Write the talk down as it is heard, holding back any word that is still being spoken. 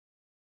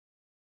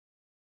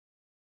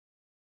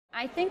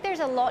I think there's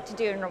a lot to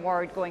do in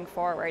reward going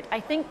forward. I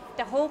think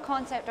the whole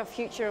concept of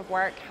future of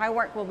work, how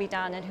work will be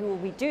done and who will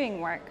be doing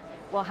work,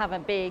 will have a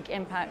big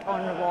impact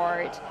on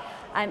reward.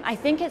 I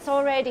think it's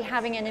already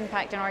having an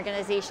impact in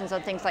organisations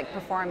on things like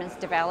performance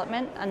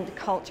development and the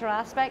cultural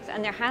aspects,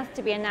 and there has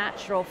to be a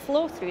natural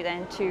flow through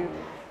then to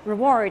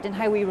reward and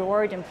how we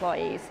reward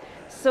employees.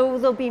 So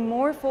there'll be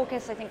more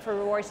focus, I think, for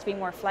rewards to be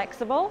more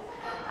flexible,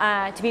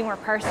 to be more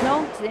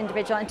personal to the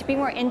individual, and to be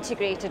more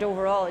integrated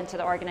overall into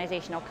the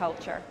organisational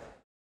culture.